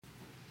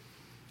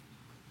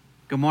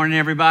Good morning,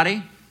 everybody.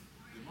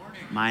 Good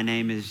morning. My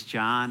name is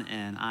John,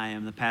 and I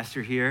am the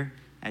pastor here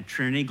at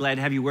Trinity. Glad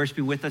to have you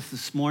worshiping with us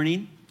this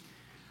morning.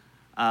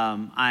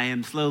 I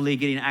am slowly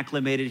getting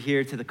acclimated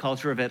here to the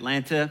culture of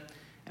Atlanta,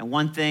 and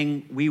one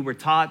thing we were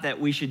taught that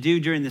we should do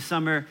during the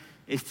summer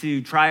is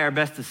to try our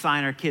best to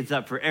sign our kids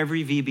up for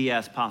every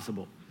VBS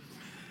possible.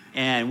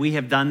 And we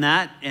have done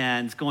that,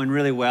 and it's going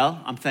really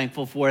well. I'm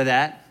thankful for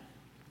that.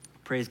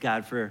 Praise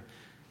God for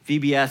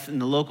VBS in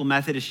the local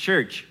Methodist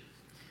church.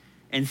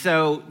 And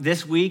so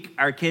this week,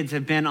 our kids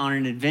have been on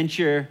an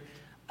adventure.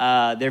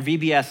 Their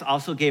VBS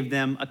also gave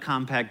them a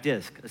compact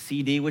disc, a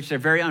CD, which they're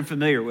very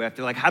unfamiliar with.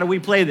 They're like, how do we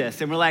play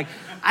this? And we're like,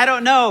 I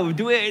don't know.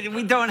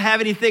 We don't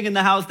have anything in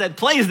the house that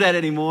plays that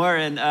anymore.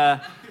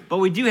 But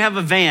we do have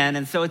a van,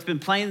 and so it's been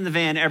playing in the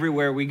van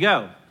everywhere we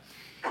go.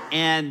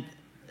 And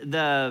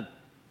the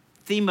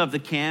theme of the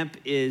camp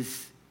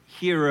is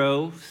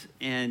heroes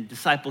and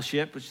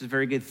discipleship, which is a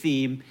very good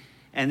theme.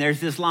 And there's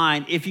this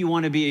line, if you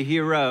want to be a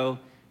hero,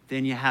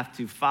 then you have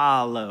to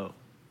follow.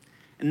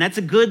 And that's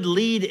a good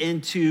lead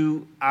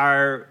into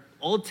our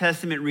Old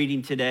Testament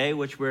reading today,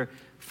 which we're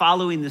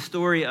following the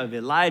story of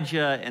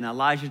Elijah and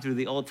Elijah through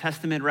the Old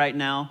Testament right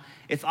now.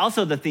 It's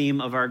also the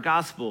theme of our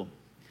gospel.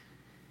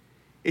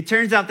 It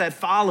turns out that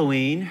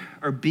following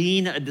or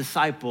being a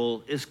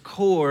disciple is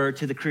core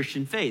to the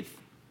Christian faith.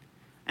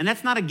 And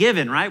that's not a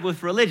given, right?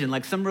 With religion,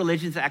 like some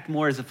religions act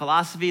more as a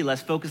philosophy,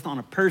 less focused on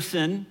a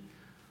person.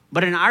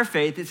 But in our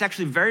faith, it's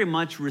actually very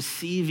much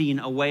receiving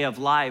a way of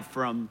life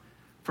from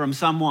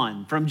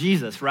someone, from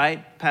Jesus,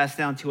 right? Passed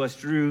down to us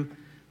through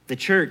the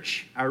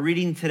church. Our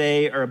reading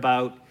today are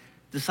about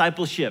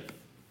discipleship.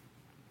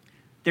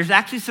 There's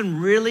actually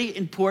some really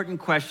important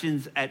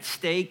questions at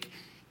stake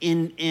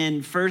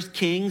in 1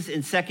 Kings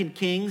and 2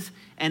 Kings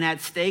and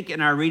at stake in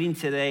our reading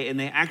today, and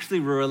they actually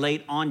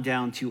relate on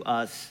down to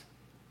us.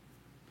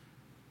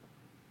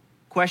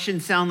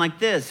 Questions sound like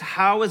this: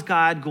 how is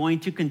God going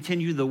to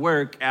continue the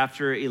work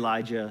after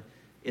Elijah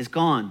is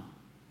gone?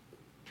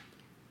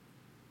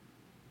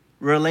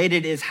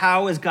 Related is,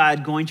 how is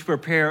God going to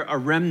prepare a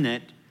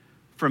remnant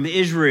from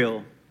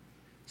Israel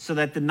so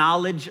that the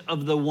knowledge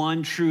of the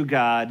one true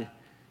God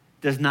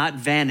does not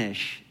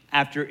vanish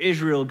after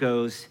Israel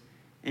goes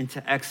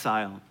into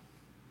exile?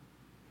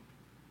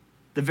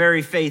 The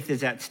very faith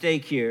is at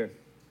stake here.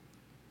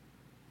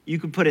 You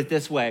could put it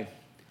this way: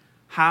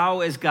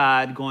 how is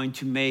God going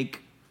to make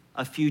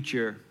a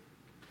future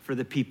for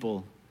the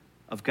people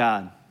of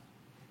God?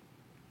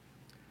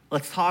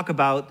 Let's talk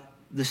about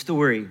the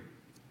story.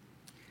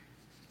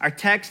 Our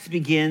text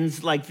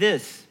begins like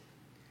this.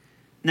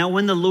 Now,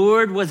 when the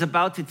Lord was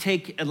about to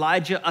take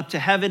Elijah up to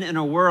heaven in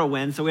a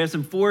whirlwind, so we have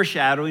some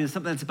foreshadowing of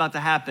something that's about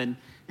to happen,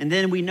 and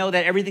then we know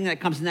that everything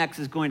that comes next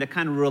is going to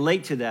kind of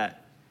relate to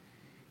that.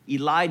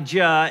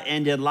 Elijah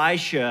and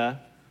Elisha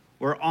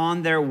were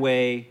on their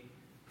way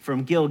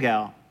from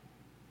Gilgal.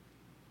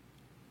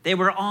 They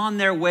were on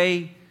their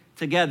way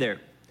together.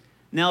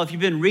 Now, if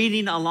you've been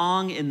reading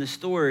along in the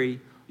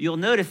story, you'll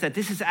notice that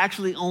this is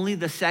actually only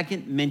the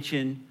second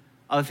mention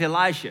of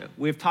Elisha.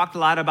 We've talked a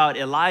lot about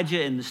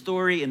Elijah in the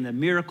story and the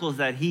miracles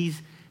that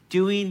he's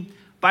doing.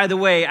 By the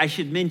way, I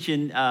should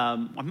mention, I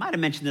might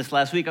have mentioned this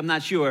last week, I'm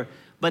not sure,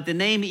 but the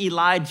name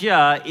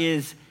Elijah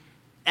is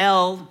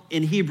El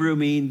in Hebrew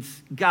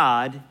means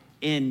God,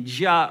 in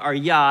Jah or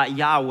Yah,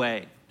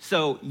 Yahweh.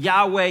 So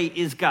Yahweh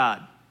is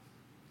God.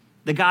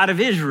 The God of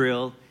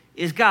Israel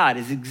is God,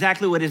 is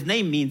exactly what his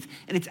name means.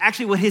 And it's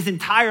actually what his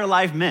entire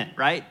life meant,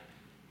 right?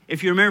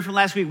 If you remember from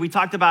last week, we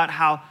talked about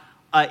how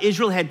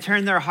Israel had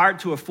turned their heart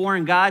to a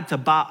foreign god, to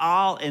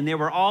Baal, and they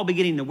were all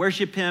beginning to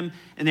worship him.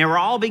 And they were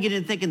all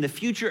beginning to think in the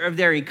future of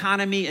their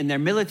economy and their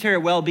military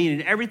well-being,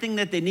 and everything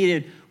that they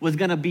needed was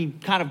going to be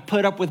kind of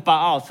put up with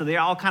Baal. So they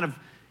all kind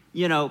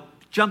of,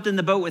 jumped in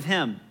the boat with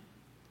him.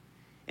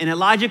 And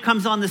Elijah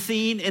comes on the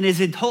scene, and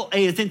his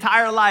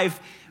entire life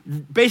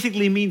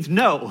basically means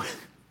no.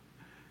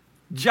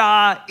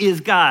 Jah is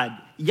God.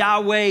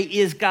 Yahweh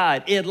is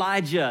God.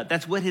 Elijah,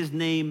 that's what his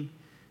name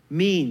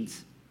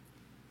means.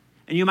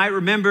 And you might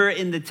remember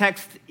in the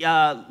text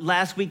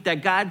last week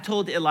that God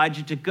told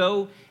Elijah to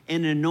go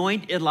and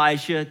anoint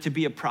Elisha to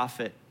be a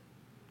prophet.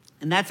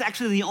 And that's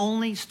actually the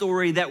only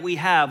story that we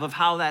have of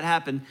how that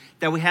happened,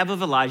 that we have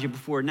of Elijah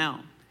before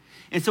now.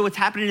 And so what's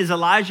happening is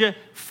Elijah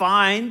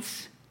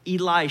finds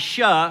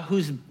Elisha,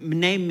 whose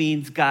name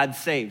means God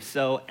saves.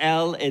 So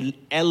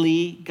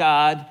Eli,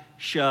 God,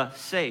 Shah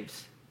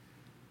saves.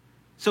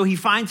 So he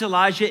finds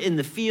Elijah in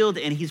the field,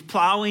 and he's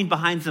plowing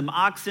behind some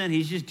oxen.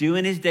 He's just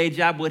doing his day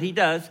job, what he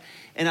does.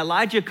 And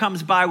Elijah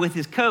comes by with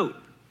his coat,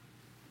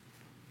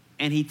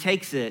 and he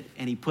takes it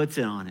and he puts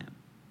it on him.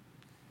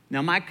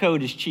 Now, my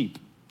coat is cheap.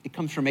 It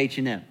comes from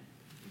H&M.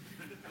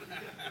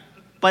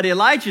 But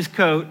Elijah's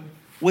coat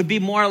would be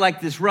more like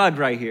this rug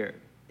right here.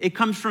 It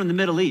comes from the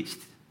Middle East.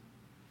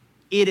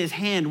 It is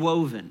hand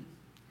woven.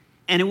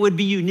 And it would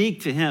be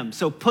unique to him.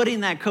 So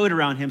putting that coat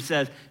around him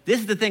says, this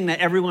is the thing that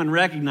everyone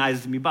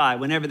recognizes me by.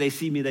 Whenever they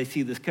see me, they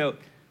see this coat.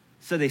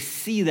 So they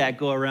see that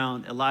go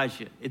around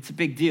Elijah. It's a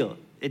big deal.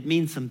 It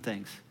means some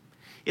things.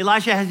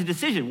 Elisha has a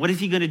decision. What is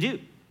he going to do?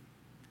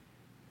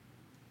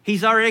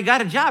 He's already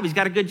got a job. He's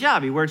got a good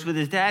job. He works with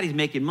his dad. He's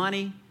making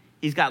money.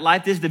 He's got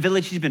life. This is the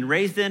village he's been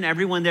raised in.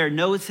 Everyone there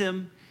knows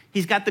him.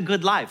 He's got the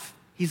good life.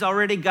 He's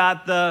already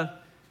got the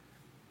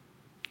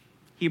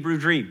Hebrew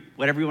dream,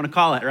 whatever you want to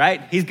call it,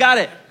 right? He's got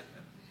it.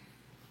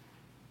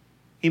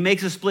 He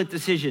makes a split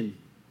decision.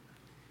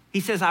 He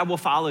says, I will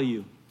follow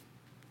you.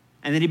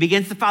 And then he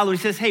begins to follow. He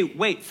says, hey,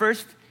 wait,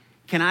 first,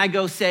 can I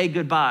go say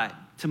goodbye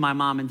to my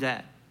mom and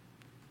dad?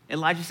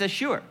 Elijah says,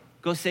 sure,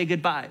 go say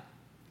goodbye.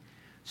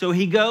 So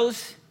he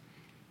goes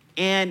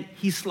and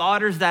he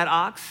slaughters that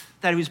ox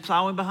that he was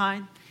plowing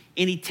behind,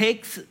 and he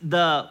takes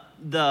the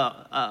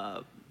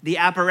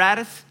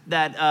apparatus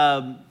that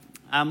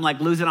I'm like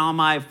losing on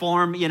my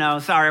form,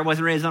 sorry, I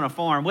wasn't raised on a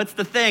farm. What's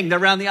the thing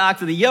around the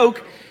ox? The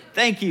yoke.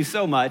 Thank you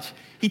so much.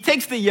 He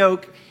takes the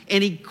yoke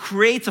and he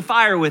creates a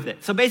fire with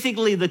it. So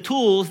basically the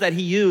tools that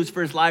he used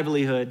for his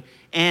livelihood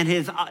and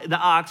the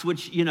ox,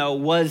 which,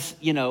 was,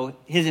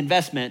 his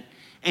investment,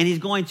 and he's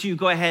going to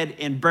go ahead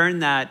and burn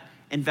that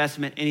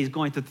investment, and he's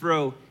going to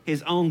throw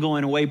his own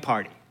going away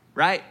party,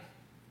 right?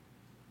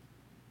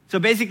 So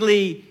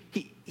basically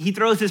he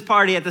throws his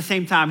party at the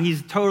same time.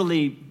 He's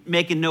totally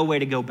making no way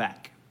to go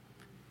back.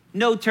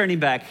 No turning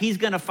back. He's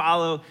going to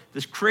follow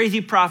this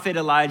crazy prophet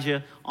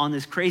Elijah on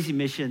this crazy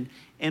mission.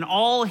 And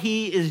all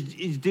he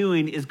is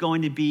doing is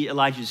going to be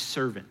Elijah's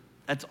servant.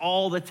 That's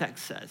all the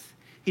text says.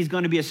 He's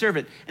going to be a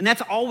servant. And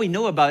that's all we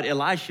know about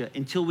Elisha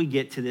until we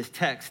get to this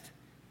text.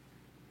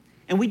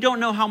 And we don't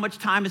know how much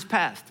time has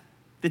passed.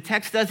 The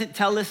text doesn't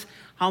tell us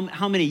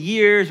how many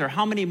years or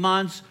how many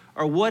months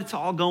or what's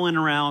all going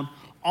around.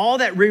 All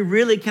that we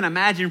really can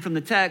imagine from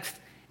the text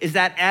is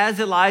that as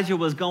Elijah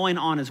was going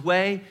on his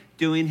way,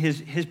 doing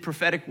his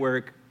prophetic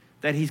work,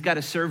 that he's got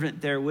a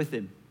servant there with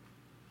him.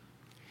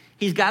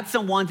 He's got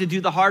someone to do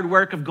the hard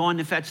work of going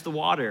to fetch the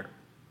water.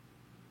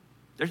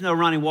 There's no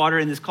running water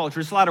in this culture.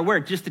 It's a lot of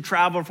work just to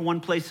travel from one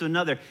place to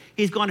another.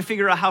 He's going to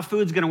figure out how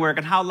food's going to work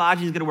and how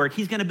lodging is going to work.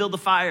 He's going to build a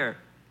fire.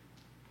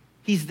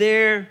 He's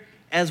there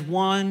as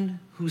one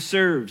who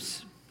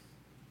serves.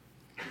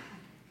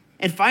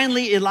 And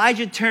finally,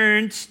 Elijah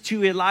turns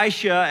to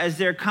Elisha as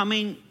they're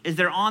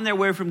on their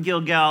way from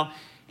Gilgal,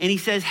 and he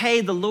says,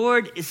 hey, the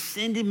Lord is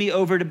sending me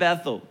over to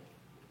Bethel.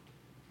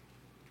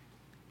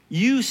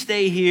 You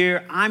stay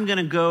here. I'm going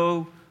to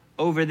go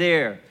over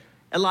there.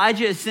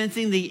 Elijah is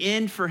sensing the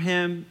end for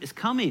him is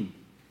coming.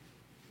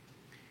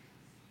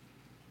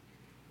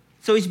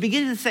 So he's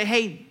beginning to say,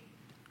 hey,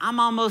 I'm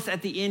almost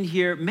at the end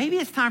here. Maybe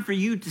it's time for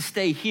you to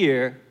stay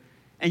here,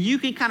 and you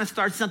can kind of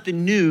start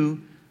something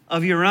new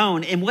of your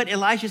own. And what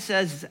Elijah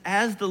says is,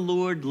 as the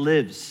Lord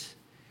lives,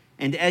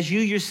 and as you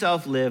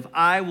yourself live,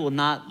 I will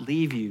not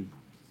leave you.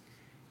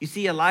 You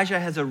see, Elijah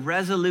has a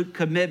resolute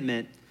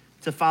commitment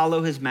to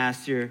follow his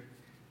master,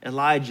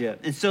 Elijah.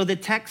 And so the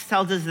text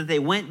tells us that they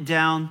went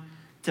down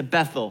to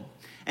Bethel.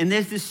 And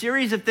there's this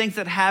series of things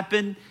that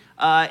happen.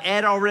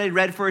 Ed already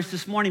read for us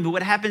this morning, but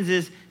what happens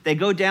is they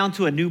go down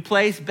to a new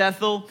place,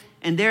 Bethel,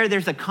 and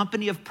there's a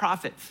company of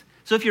prophets.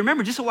 So if you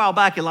remember, just a while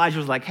back, Elijah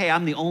was like, hey,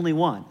 I'm the only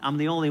one. I'm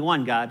the only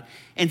one, God.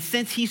 And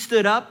since he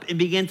stood up and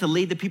began to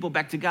lead the people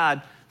back to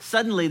God,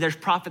 suddenly there's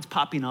prophets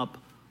popping up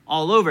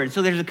all over. And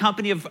so there's a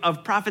company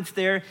of prophets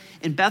there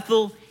in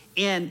Bethel,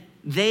 and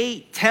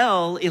they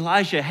tell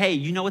Elijah, hey,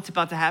 you know what's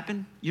about to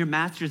happen? Your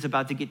master is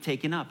about to get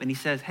taken up. And he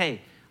says,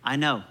 hey, I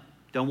know.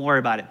 Don't worry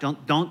about it.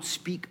 Don't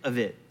speak of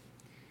it.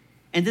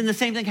 And then the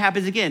same thing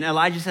happens again.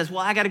 Elijah says, well,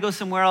 I got to go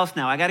somewhere else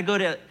now. I got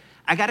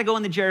to go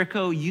into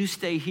Jericho. You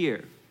stay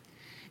here.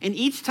 And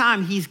each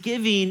time he's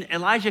giving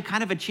Elijah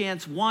kind of a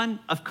chance, one,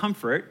 of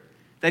comfort,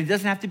 that he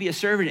doesn't have to be a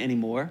servant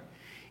anymore,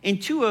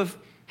 and two, of,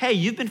 hey,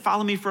 you've been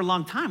following me for a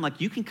long time.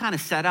 Like, you can kind of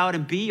set out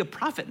and be a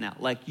prophet now.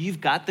 Like, you've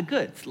got the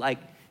goods. Like,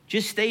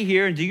 just stay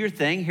here and do your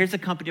thing. Here's a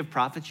company of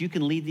prophets. You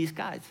can lead these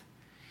guys.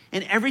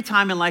 And every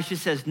time Elisha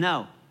says,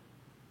 no,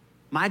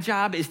 my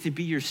job is to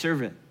be your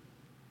servant.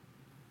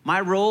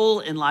 My role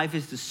in life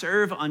is to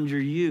serve under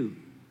you.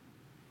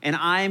 And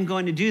I am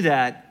going to do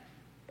that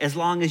as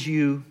long as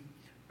you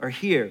are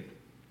here.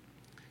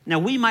 Now,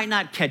 we might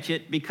not catch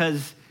it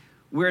because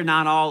we're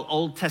not all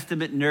Old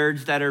Testament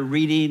nerds that are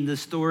reading the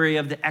story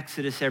of the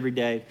Exodus every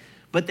day.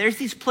 But there's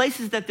these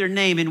places that they're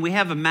named, and we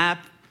have a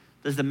map.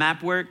 Does the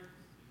map work?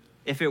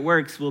 If it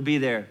works, we'll be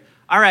there.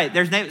 All right,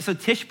 so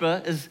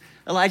Tishba is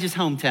Elijah's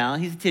hometown.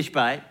 He's a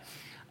Tishbite.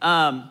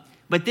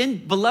 But then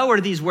below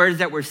are these words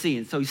that we're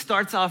seeing. So he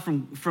starts off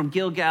from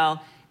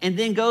Gilgal and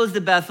then goes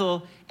to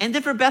Bethel, and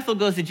then from Bethel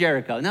goes to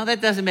Jericho. Now,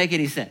 that doesn't make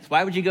any sense.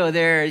 Why would you go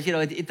there?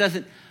 It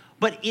doesn't.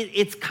 But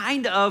it's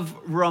kind of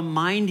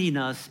reminding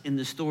us in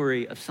the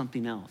story of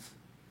something else.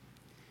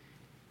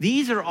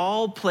 These are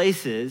all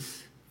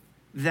places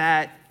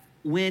that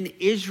when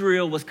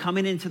Israel was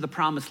coming into the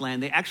promised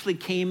land, they actually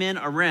came in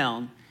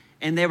around,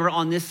 and they were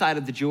on this side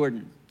of the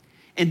Jordan.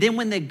 And then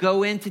when they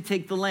go in to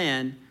take the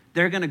land,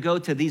 they're going to go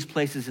to these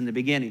places in the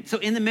beginning. So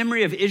in the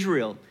memory of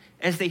Israel,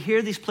 as they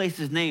hear these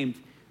places named,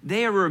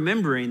 they are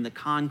remembering the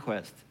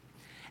conquest.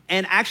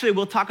 And actually,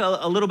 we'll talk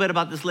a little bit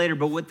about this later,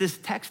 but what this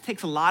text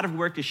takes a lot of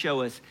work to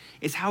show us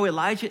is how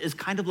Elijah is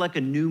kind of like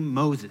a new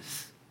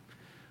Moses.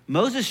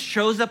 Moses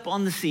shows up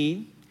on the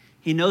scene.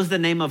 He knows the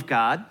name of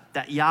God,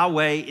 that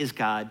Yahweh is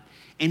God,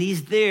 and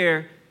he's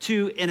there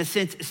to, in a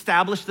sense,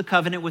 establish the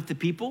covenant with the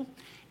people,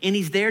 and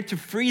he's there to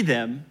free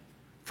them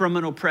from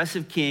an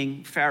oppressive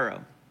king,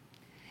 Pharaoh.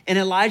 And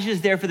Elijah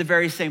is there for the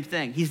very same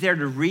thing. He's there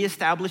to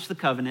reestablish the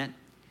covenant,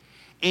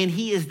 and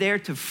he is there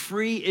to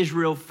free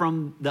Israel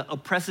from the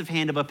oppressive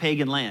hand of a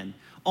pagan land.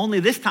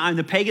 Only this time,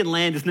 the pagan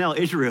land is now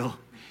Israel,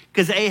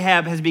 because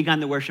Ahab has begun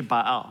to worship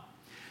Baal.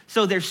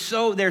 So there's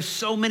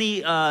so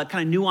many kind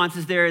of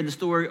nuances there in the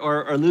story,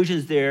 or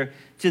allusions there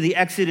to the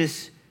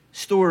Exodus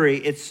story.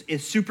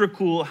 It's super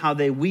cool how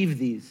they weave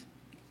these.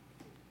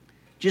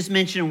 Just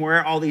mention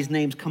where all these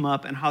names come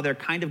up and how they're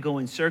kind of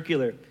going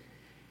circular.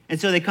 And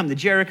so they come to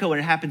Jericho, and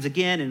it happens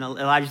again, and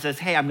Elijah says,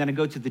 hey, I'm going to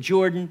go to the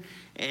Jordan.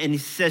 And he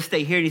says,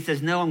 stay here. And he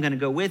says, no, I'm going to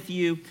go with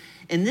you.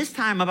 And this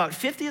time, about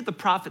 50 of the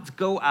prophets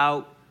go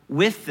out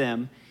with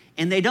them,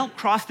 and they don't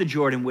cross the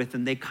Jordan with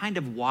them. They kind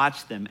of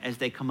watch them as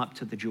they come up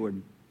to the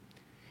Jordan.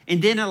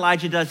 And then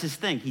Elijah does his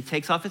thing. He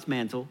takes off his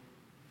mantle,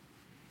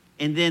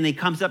 and then he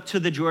comes up to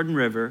the Jordan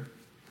River,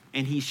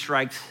 and he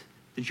strikes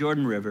the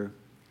Jordan River,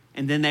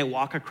 and then they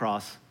walk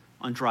across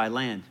on dry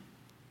land.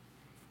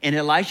 And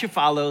Elisha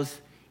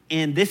follows,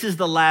 and this is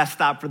the last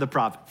stop for the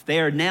prophets. They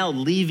are now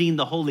leaving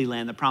the Holy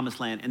Land, the Promised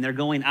Land, and they're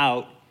going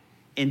out,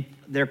 and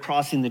they're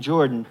crossing the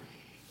Jordan.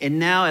 And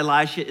now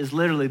Elisha is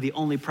literally the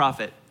only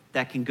prophet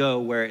that can go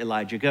where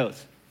Elijah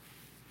goes.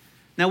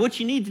 Now, what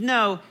you need to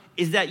know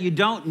is that you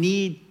don't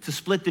need to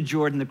split the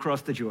Jordan to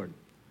cross the Jordan.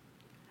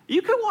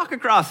 You can walk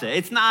across it.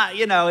 It's not,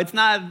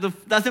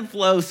 doesn't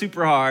flow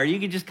super hard. You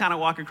can just kind of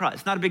walk across.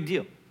 It's not a big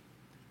deal.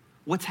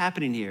 What's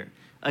happening here?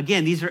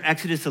 Again, these are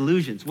Exodus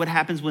allusions. What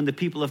happens when the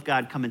people of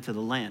God come into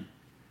the land,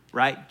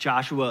 right?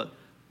 Joshua,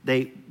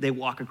 they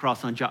walk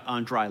across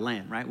on dry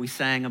land, right? We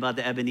sang about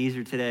the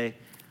Ebenezer today.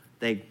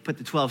 They put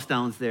the 12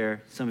 stones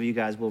there. Some of you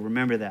guys will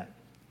remember that.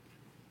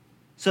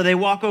 So they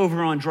walk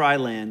over on dry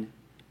land.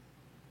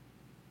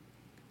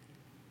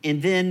 And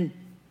then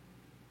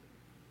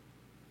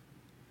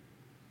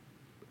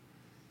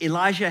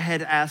Elijah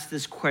had asked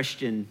this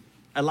question.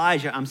 Had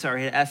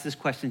asked this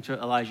question to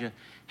Elijah.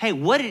 Hey,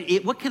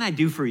 what can I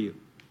do for you?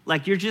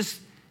 Like, you're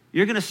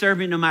going to serve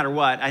me no matter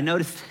what. I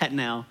noticed that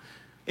now.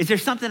 Is there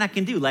something I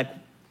can do? Like,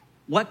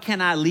 what can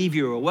I leave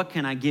you, or what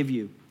can I give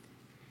you?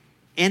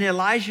 And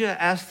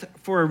Elijah asked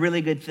for a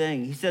really good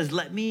thing. He says,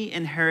 let me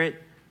inherit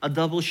a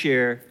double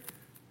share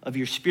of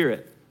your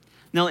spirit.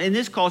 Now, in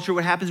this culture,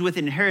 what happens with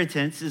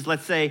inheritance is,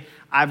 let's say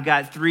I've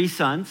got 3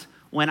 sons.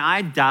 When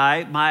I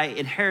die, my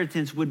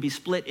inheritance would be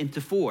split into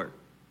 4.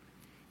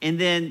 And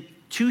then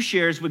 2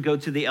 shares would go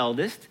to the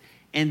eldest,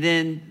 and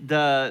then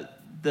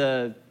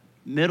the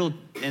middle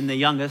and the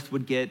youngest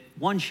would get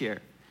 1 share.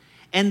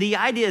 And the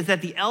idea is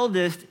that the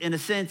eldest, in a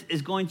sense,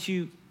 is going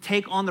to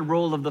take on the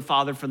role of the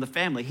father for the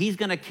family. He's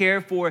going to care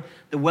for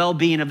the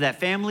well-being of that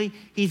family.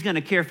 He's going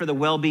to care for the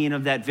well-being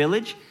of that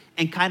village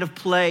and kind of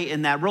play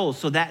in that role.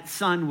 So that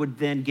son would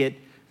then get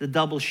the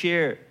double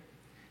share.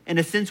 In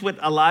a sense, what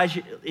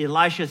Elisha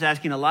is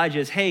asking Elijah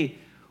is, hey,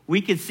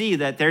 we could see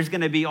that there's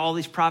going to be all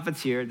these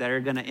prophets here that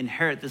are going to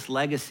inherit this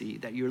legacy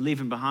that you're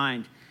leaving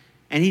behind.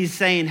 And he's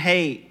saying,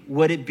 hey,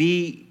 would it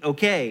be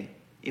okay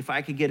if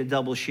I could get a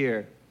double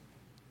share?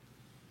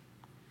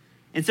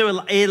 And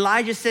so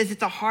Elijah says,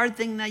 it's a hard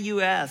thing that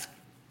you ask,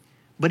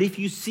 but if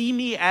you see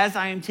me as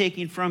I am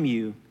taking from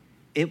you,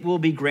 it will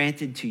be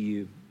granted to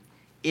you.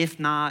 If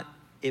not,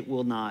 it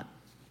will not.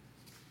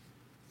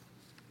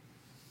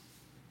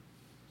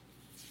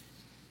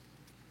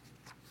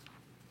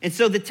 And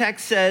so the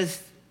text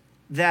says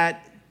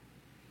that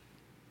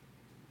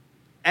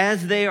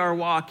as they are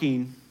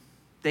walking,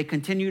 they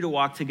continue to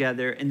walk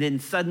together, and then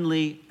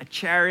suddenly a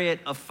chariot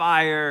of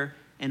fire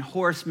and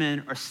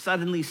horsemen are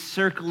suddenly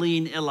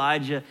circling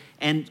Elijah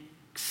and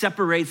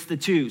separates the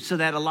two, so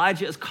that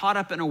Elijah is caught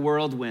up in a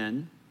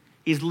whirlwind.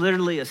 He's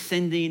literally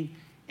ascending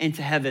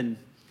into heaven.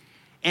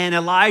 And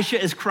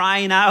Elisha is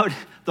crying out,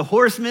 the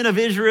horsemen of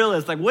Israel.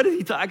 It's like, what is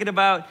he talking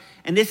about?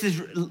 And this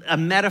is a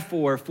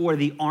metaphor for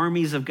the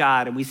armies of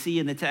God. And we see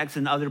in the text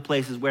and other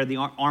places where the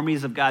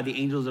armies of God, the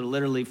angels, are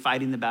literally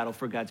fighting the battle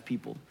for God's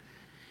people.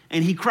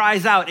 And he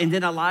cries out, and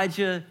then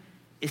Elijah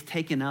is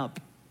taken up.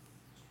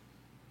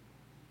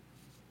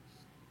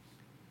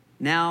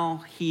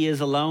 Now he is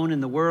alone in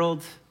the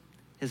world.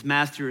 His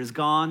master is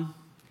gone.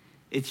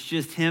 It's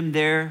just him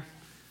there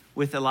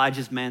with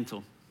Elijah's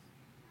mantle.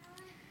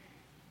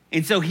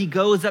 And so he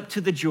goes up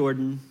to the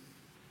Jordan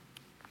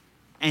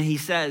and he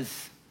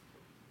says,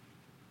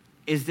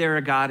 is there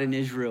a God in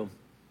Israel?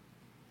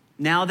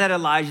 Now that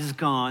Elijah's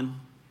gone,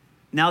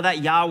 now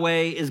that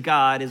Yahweh is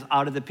God, is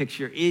out of the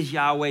picture, is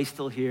Yahweh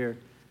still here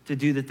to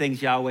do the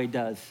things Yahweh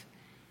does?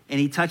 And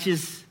he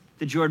touches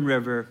the Jordan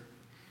River,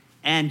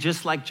 and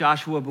just like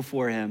Joshua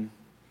before him,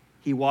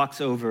 he walks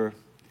over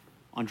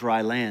on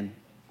dry land.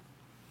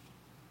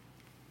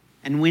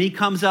 And when he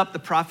comes up, the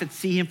prophets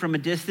see him from a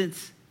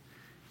distance,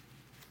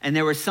 and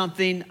there was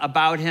something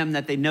about him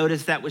that they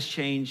noticed that was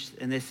changed,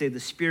 and they say the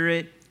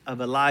spirit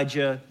of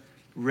Elijah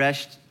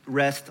rest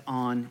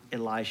on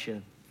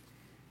Elisha.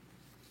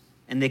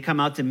 and they come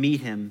out to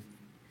meet him,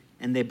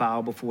 and they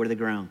bow before the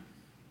ground.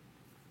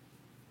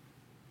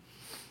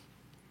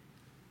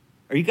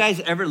 Are you guys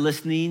ever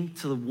listening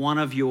to one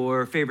of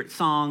your favorite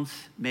songs,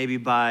 maybe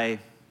by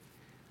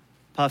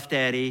Puff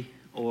Daddy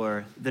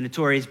or the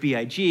Notorious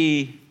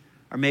B.I.G.,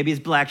 or maybe it's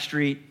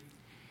Blackstreet,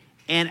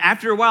 and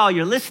after a while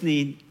you're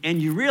listening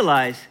and you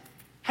realize,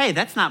 hey,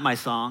 that's not my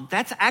song.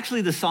 That's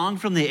actually the song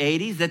from the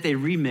 80s that they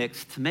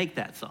remixed to make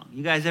that song.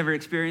 You guys ever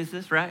experienced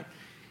this, right?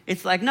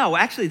 It's like, no,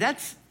 actually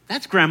that's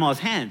Grandma's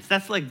Hands.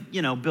 That's like,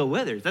 Bill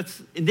Withers.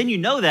 And then you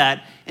know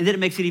that, and then it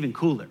makes it even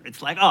cooler.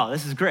 It's like, oh,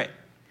 this is great.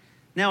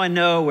 Now I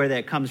know where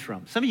that comes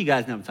from. Some of you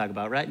guys know what I'm talking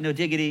about, right? No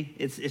diggity.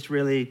 It's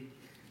really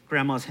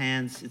Grandma's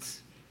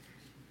Hands.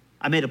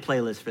 I made a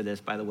playlist for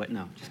this, by the way.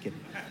 No, just kidding.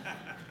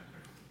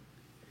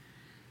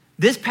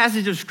 This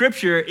passage of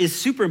Scripture is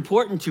super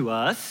important to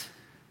us.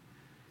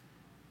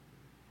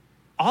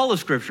 All of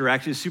Scripture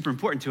actually is super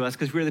important to us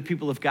because we're the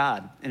people of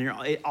God.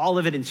 And all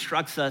of it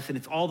instructs us, and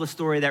it's all the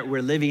story that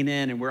we're living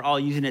in, and we're all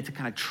using it to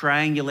kind of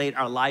triangulate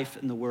our life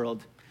in the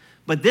world.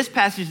 But this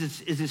passage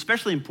is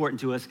especially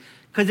important to us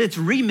because it's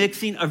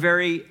remixing a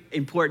very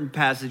important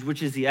passage,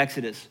 which is the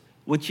Exodus,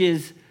 which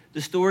is the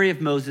story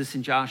of Moses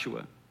and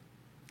Joshua.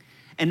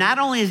 And not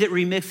only is it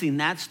remixing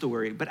that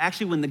story, but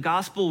actually when the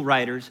gospel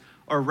writers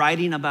are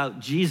writing about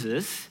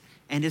Jesus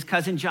and his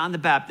cousin John the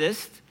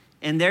Baptist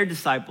and their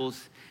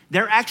disciples,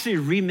 they're actually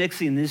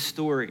remixing this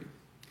story.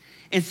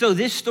 And so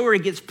this story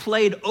gets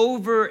played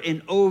over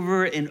and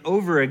over and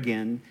over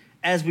again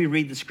as we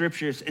read the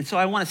scriptures. And so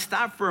I want to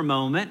stop for a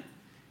moment,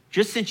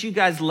 just since you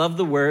guys love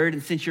the word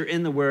and since you're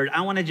in the word,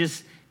 I want to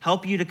just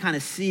help you to kind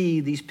of see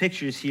these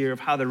pictures here of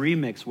how the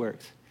remix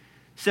works.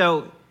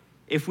 So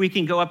if we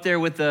can go up there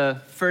with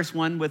the first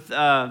one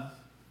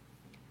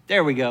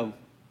there we go.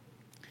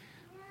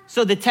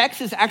 So the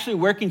text is actually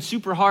working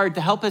super hard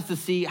to help us to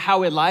see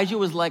how Elijah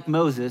was like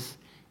Moses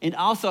and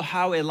also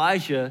how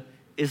Elijah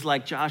is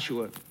like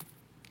Joshua.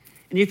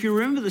 And if you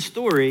remember the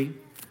story,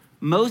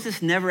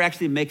 Moses never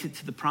actually makes it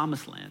to the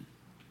promised land.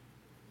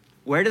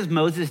 Where does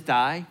Moses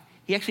die?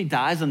 He actually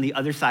dies on the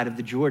other side of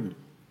the Jordan,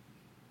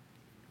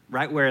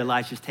 right where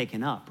Elijah's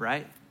taken up,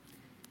 right?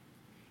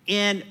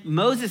 And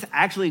Moses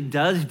actually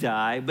does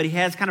die, but he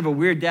has kind of a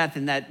weird death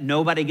in that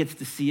nobody gets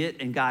to see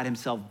it and God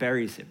himself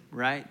buries him,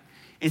 right?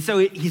 And so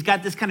he's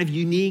got this kind of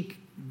unique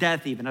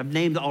death even. I've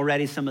named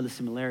already some of the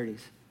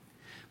similarities.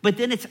 But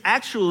then it's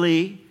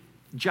actually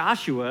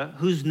Joshua,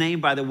 whose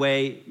name, by the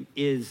way,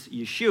 is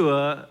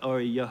Yeshua or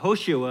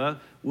Yehoshua,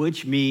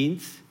 which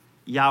means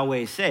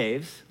Yahweh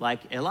saves,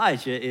 like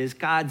Elijah is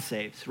God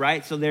saves,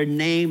 right? So their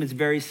name is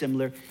very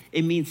similar.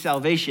 It means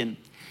salvation.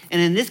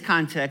 And in this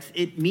context,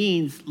 it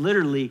means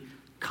literally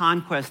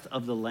conquest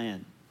of the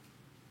land.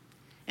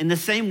 In the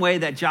same way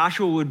that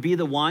Joshua would be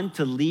the one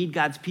to lead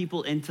God's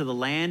people into the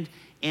land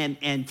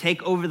and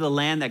take over the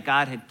land that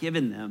God had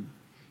given them,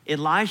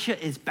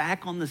 Elisha is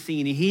back on the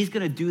scene, and he's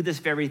going to do this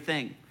very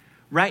thing.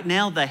 Right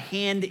now, the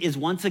hand is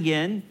once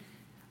again,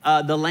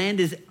 the land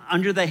is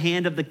under the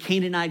hand of the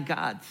Canaanite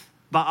gods.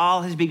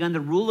 Baal has begun to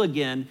rule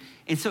again,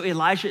 and so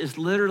Elisha is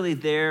literally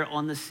there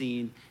on the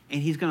scene,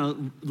 and he's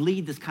going to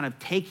lead this kind of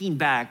taking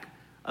back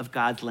of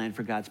God's land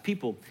for God's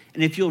people.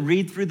 And if you'll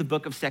read through the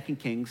book of 2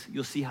 Kings,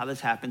 you'll see how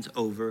this happens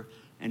over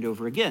and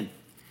over again.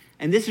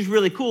 And this is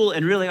really cool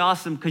and really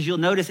awesome because you'll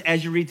notice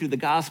as you read through the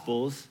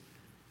Gospels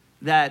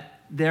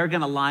that they're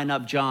going to line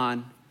up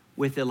John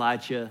with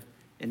Elijah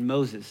and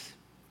Moses.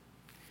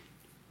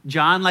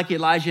 John, like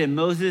Elijah and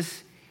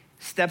Moses,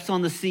 steps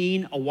on the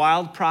scene, a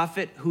wild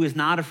prophet who is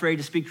not afraid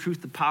to speak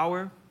truth to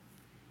power.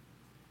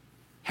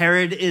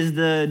 Herod is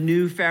the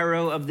new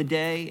Pharaoh of the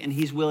day, and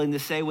he's willing to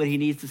say what he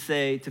needs to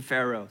say to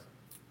Pharaoh.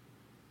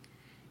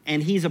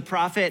 And he's a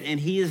prophet, and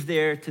he is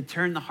there to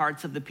turn the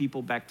hearts of the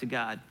people back to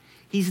God.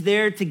 He's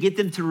there to get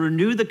them to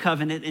renew the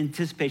covenant in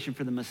anticipation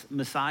for the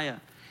Messiah.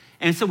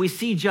 And so we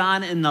see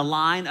John in the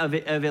line of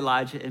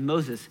Elijah and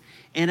Moses.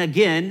 And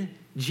again,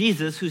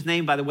 Jesus, whose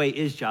name, by the way,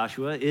 is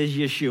Joshua, is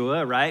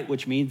Yeshua, right?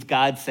 Which means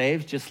God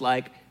saves, just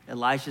like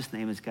Elijah's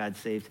name is God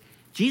saves.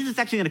 Jesus is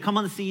actually going to come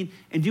on the scene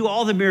and do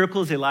all the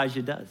miracles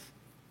Elijah does.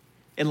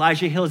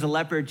 Elijah heals a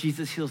leper,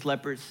 Jesus heals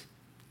lepers.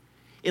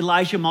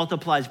 Elijah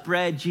multiplies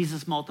bread,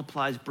 Jesus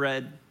multiplies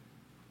bread.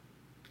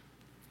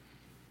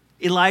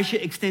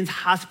 Elisha extends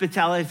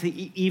hospitality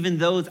to even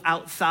those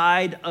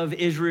outside of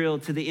Israel,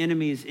 to the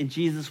enemies, and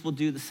Jesus will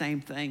do the same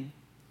thing.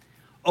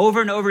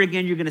 Over and over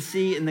again, you're going to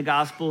see in the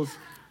Gospels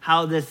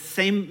how the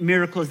same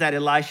miracles that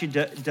Elisha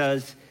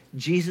does,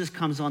 Jesus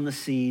comes on the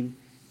scene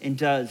and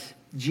does.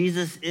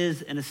 Jesus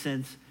is, in a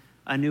sense,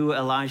 a new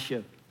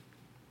Elisha.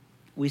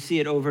 We see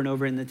it over and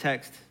over in the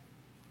text.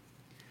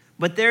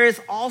 But there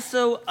is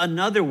also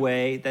another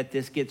way that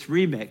this gets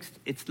remixed.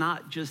 It's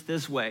not just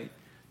this way.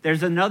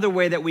 There's another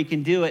way that we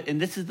can do it, and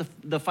this is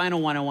the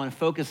final one I want to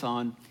focus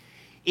on.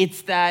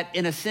 It's that,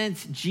 in a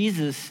sense,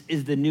 Jesus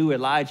is the new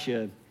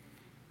Elijah,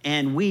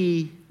 and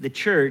we, the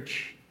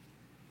church,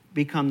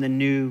 become the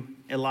new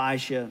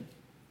Elijah.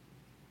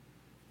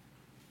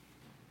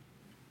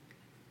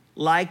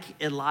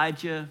 Like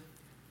Elijah,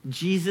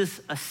 Jesus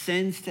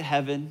ascends to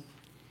heaven,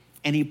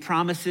 and he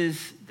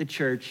promises the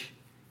church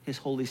his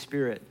Holy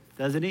Spirit,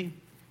 doesn't he?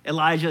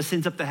 Elijah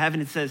ascends up to heaven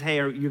and says, hey,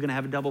 you're going to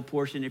have a double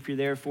portion if you're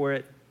there for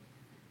it.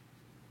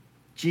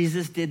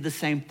 Jesus did the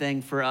same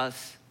thing for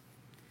us.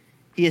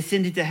 He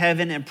ascended to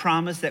heaven and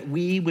promised that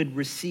we would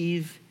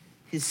receive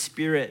his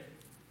Spirit.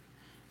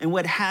 And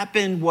what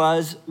happened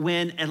was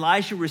when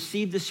Elijah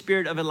received the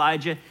spirit of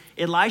Elijah,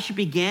 Elisha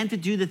began to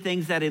do the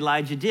things that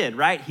Elijah did,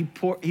 right?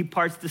 He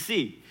parts the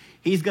sea.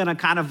 He's going to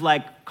kind of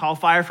like call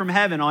fire from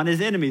heaven on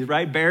his enemies,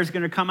 right? Bear's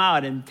going to come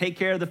out and take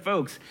care of the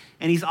folks.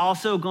 And he's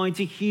also going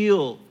to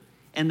heal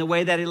in the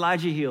way that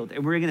Elijah healed.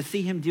 And we're going to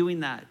see him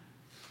doing that.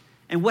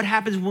 And what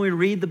happens when we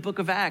read the book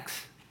of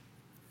Acts?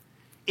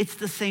 It's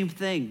the same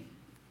thing.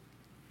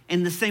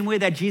 In the same way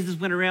that Jesus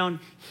went around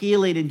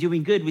healing and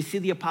doing good, we see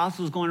the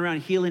apostles going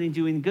around healing and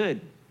doing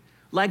good.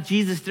 Like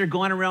Jesus, they're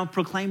going around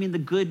proclaiming the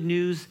good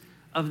news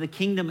of the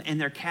kingdom,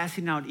 and they're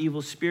casting out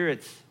evil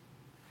spirits.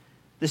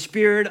 The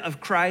Spirit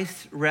of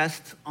Christ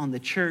rests on the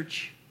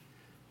church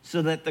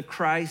so that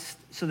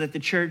the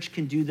church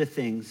can do the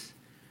things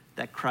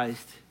that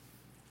Christ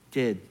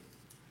did.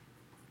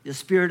 The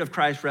Spirit of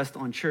Christ rests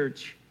on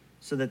church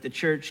so that the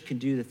church can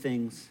do the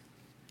things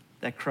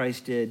that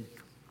Christ did.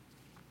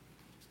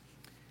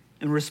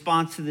 In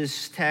response to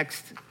this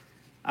text,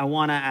 I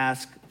want to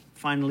ask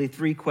finally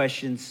 3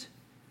 questions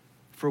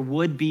for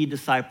would-be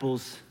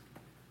disciples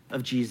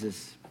of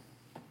Jesus.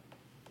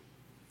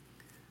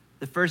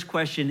 The first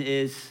question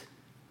is,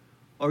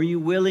 are you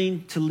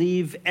willing to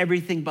leave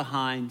everything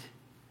behind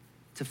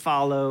to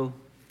follow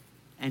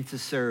and to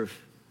serve?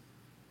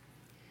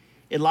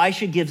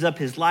 Elisha gives up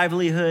his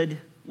livelihood.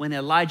 When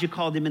Elijah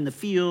called him in the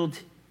field,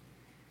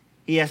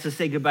 he has to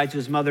say goodbye to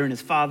his mother and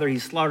his father. He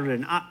slaughtered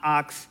an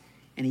ox,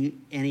 and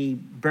he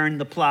burned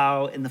the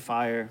plow in the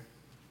fire.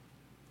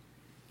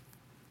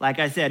 Like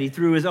I said, he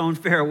threw his own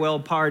farewell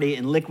party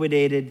and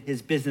liquidated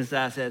his business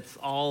assets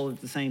all at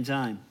the same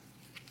time.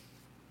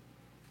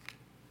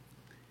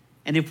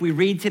 And if we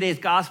read today's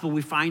gospel,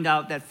 we find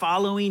out that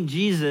following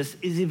Jesus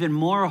is even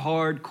more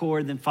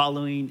hardcore than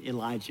following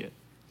Elijah.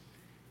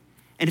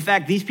 And in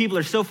fact, these people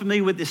are so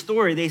familiar with this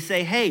story, they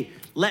say, hey,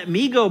 let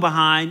me go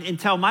behind and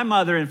tell my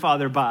mother and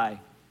father bye.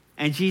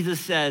 And Jesus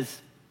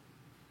says,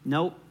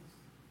 nope.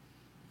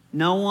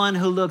 No one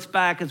who looks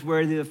back is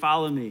worthy to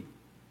follow me.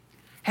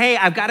 Hey,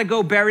 I've got to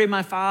go bury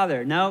my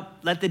father. Nope,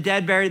 let the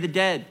dead bury the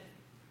dead.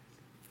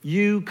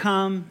 You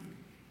come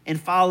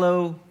and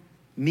follow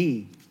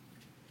me.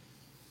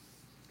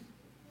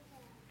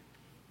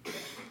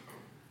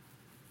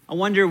 I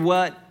wonder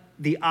what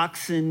the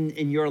oxen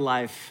in your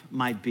life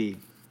might be.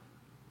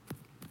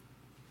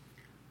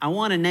 I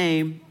want to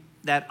name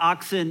that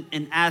oxen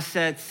and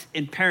assets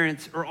and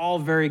parents are all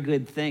very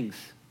good things.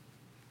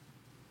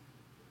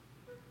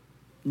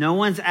 No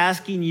one's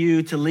asking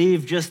you to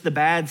leave just the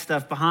bad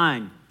stuff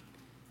behind.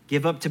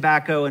 Give up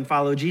tobacco and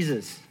follow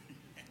Jesus.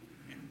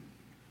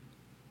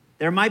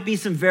 There might be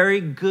some very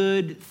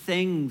good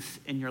things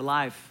in your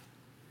life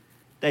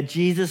that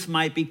Jesus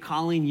might be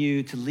calling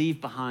you to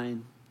leave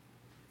behind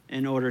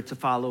in order to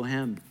follow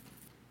him.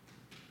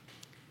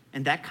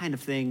 And that kind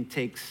of thing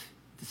takes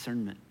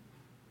discernment.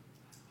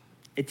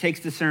 It takes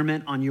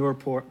discernment on your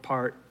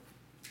part.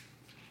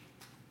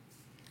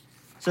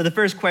 So the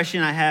first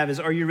question I have is,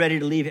 are you ready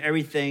to leave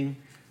everything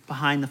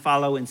behind to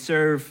follow and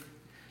serve?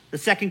 The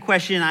second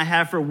question I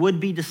have for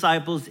would-be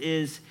disciples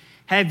is,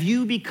 have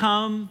you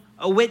become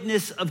a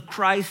witness of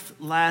Christ's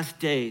last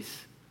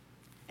days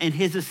and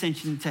his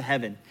ascension to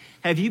heaven?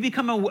 Have you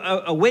become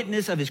a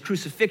witness of his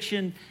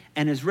crucifixion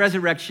and his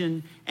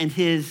resurrection and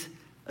his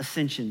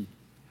ascension?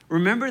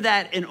 Remember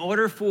that in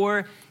order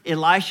for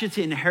Elisha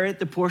to inherit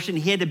the portion,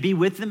 he had to be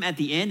with them at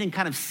the end and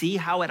kind of see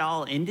how it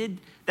all ended.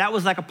 That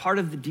was like a part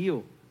of the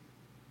deal.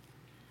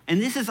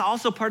 And this is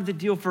also part of the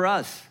deal for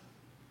us.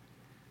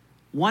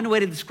 One way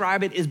to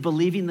describe it is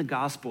believing the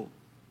gospel.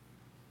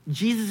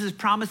 Jesus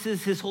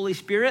promises his Holy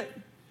Spirit,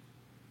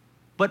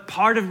 but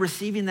part of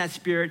receiving that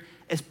Spirit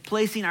is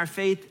placing our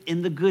faith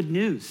in the good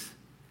news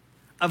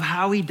of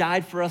how he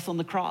died for us on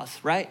the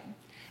cross, right?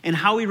 And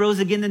how he rose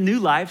again to new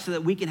life so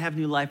that we can have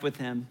new life with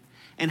him,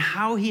 and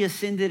how he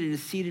ascended and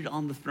is seated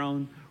on the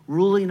throne,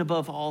 ruling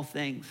above all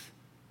things.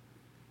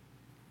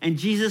 And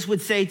Jesus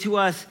would say to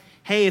us,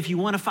 hey, if you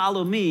want to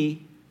follow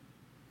me,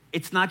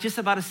 it's not just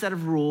about a set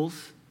of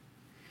rules.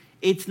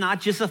 It's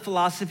not just a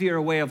philosophy or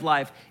a way of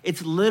life.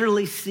 It's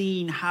literally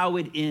seeing how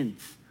it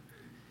ends.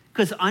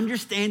 Because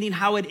understanding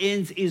how it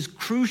ends is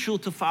crucial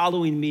to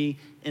following me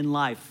in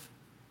life.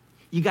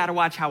 You got to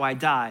watch how I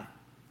die.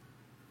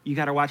 You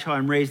got to watch how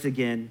I'm raised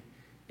again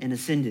and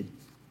ascended.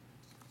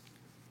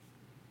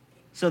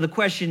 So the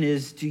question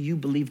is, do you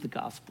believe the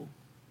gospel?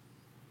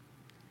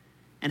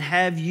 And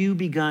have you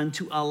begun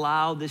to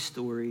allow this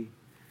story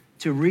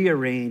to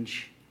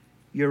rearrange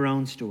your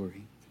own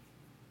story?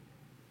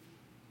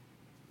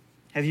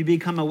 Have you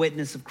become a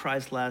witness of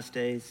Christ's last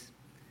days?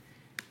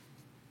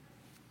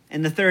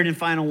 And the third and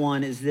final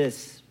one is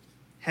this: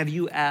 have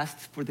you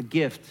asked for the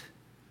gift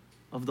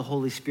of the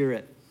Holy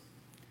Spirit?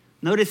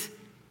 Notice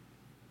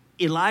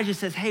Elijah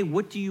says, hey,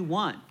 what do you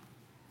want?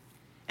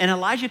 And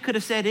Elijah could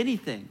have said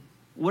anything.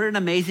 What an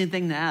amazing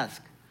thing to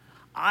ask.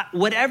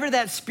 Whatever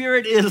that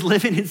spirit is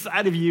living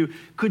inside of you,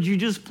 could you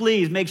just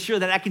please make sure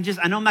that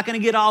I know I'm not going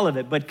to get all of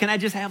it, but can I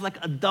just have like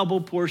a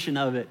double portion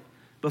of it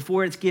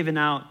before it's given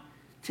out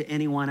to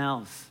anyone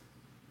else?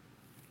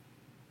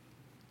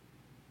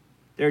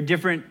 There are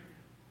different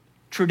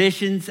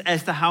traditions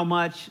as to how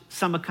much.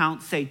 Some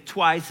accounts say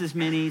twice as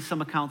many.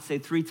 Some accounts say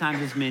 3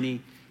 times as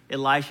many.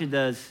 Elisha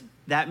does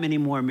that many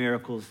more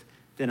miracles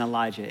than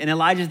Elijah. In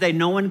Elijah's day,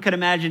 no one could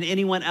imagine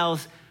anyone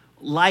else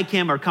like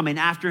him or coming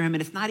after him.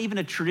 And it's not even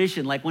a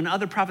tradition. Like when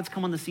other prophets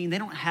come on the scene, they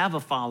don't have a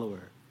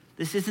follower.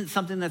 This isn't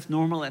something that's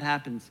normal that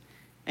happens.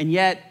 And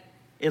yet,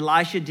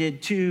 Elisha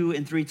did 2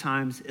 and 3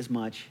 times as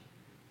much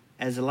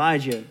as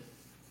Elijah.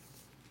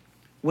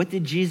 What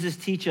did Jesus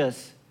teach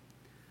us?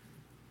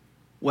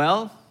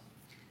 Well,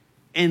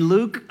 in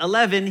Luke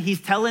 11, he's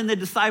telling the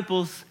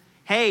disciples,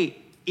 hey,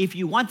 if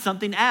you want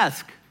something,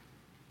 ask,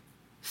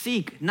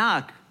 seek,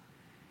 knock.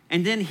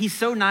 And then he's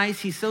so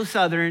nice, he's so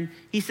Southern.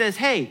 He says,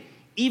 hey,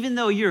 even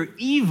though you're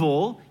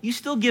evil, you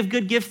still give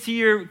good gifts to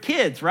your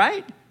kids,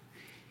 right?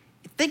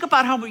 Think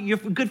about how your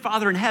good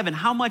Father in heaven,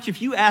 how much if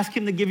you ask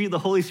him to give you the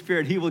Holy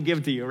Spirit, he will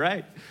give to you,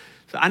 right?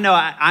 So I know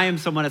I am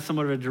somewhat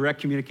of a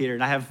direct communicator,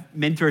 and I have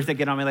mentors that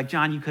get on me like,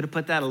 John, you could have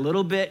put that a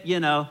little bit,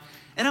 And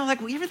I'm like,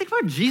 well, you ever think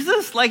about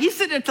Jesus? Like he's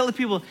sitting there telling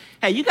people,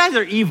 hey, you guys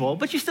are evil,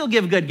 but you still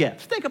give good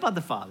gifts. Think about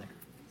the Father.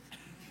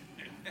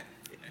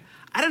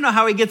 I don't know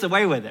how he gets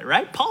away with it,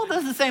 right? Paul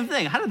does the same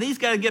thing. How do these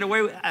guys get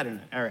away with it? I don't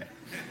know. All right.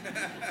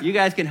 You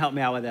guys can help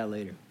me out with that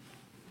later.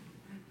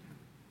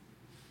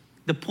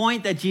 The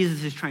point that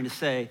Jesus is trying to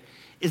say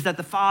is that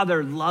the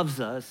Father loves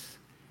us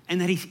and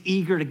that he's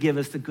eager to give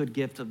us the good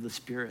gift of the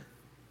Spirit.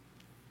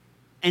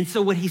 And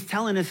so what he's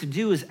telling us to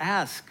do is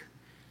ask.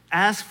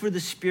 Ask for the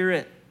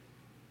Spirit.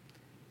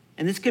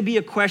 And this could be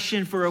a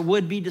question for a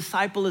would-be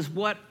disciple is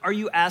what are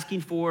you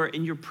asking for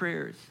in your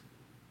prayers?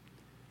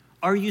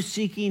 Are you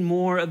seeking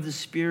more of the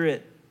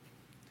Spirit?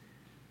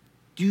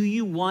 Do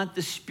you want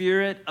the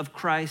Spirit of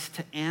Christ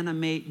to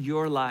animate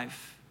your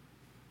life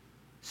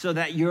so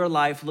that your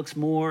life looks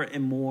more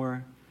and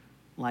more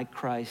like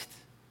Christ?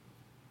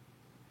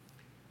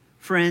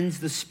 Friends,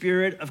 the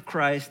Spirit of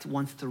Christ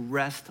wants to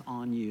rest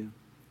on you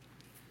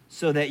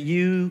so that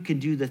you can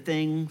do the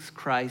things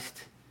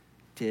Christ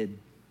did.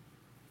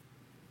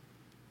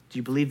 Do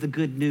you believe the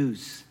good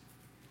news?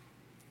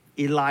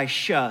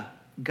 Elisha,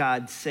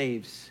 God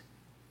saves.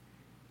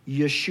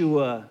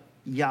 Yeshua,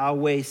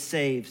 Yahweh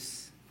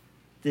saves.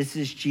 This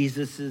is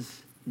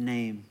Jesus'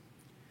 name.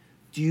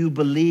 Do you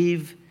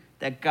believe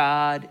that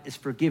God is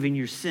forgiving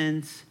your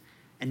sins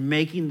and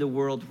making the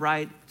world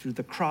right through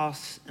the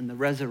cross and the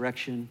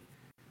resurrection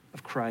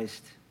of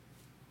Christ?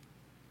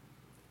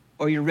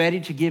 Or you're ready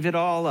to give it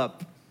all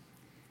up,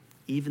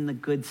 even the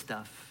good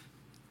stuff,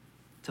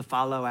 to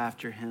follow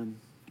after him?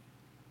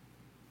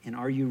 And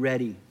are you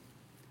ready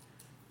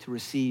to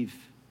receive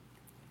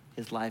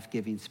his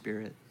life-giving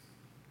Spirit?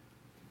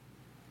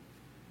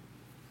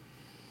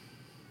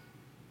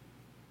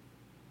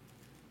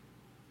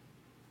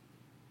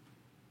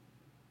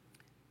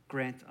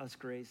 Grant us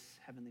grace,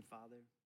 Heavenly Father.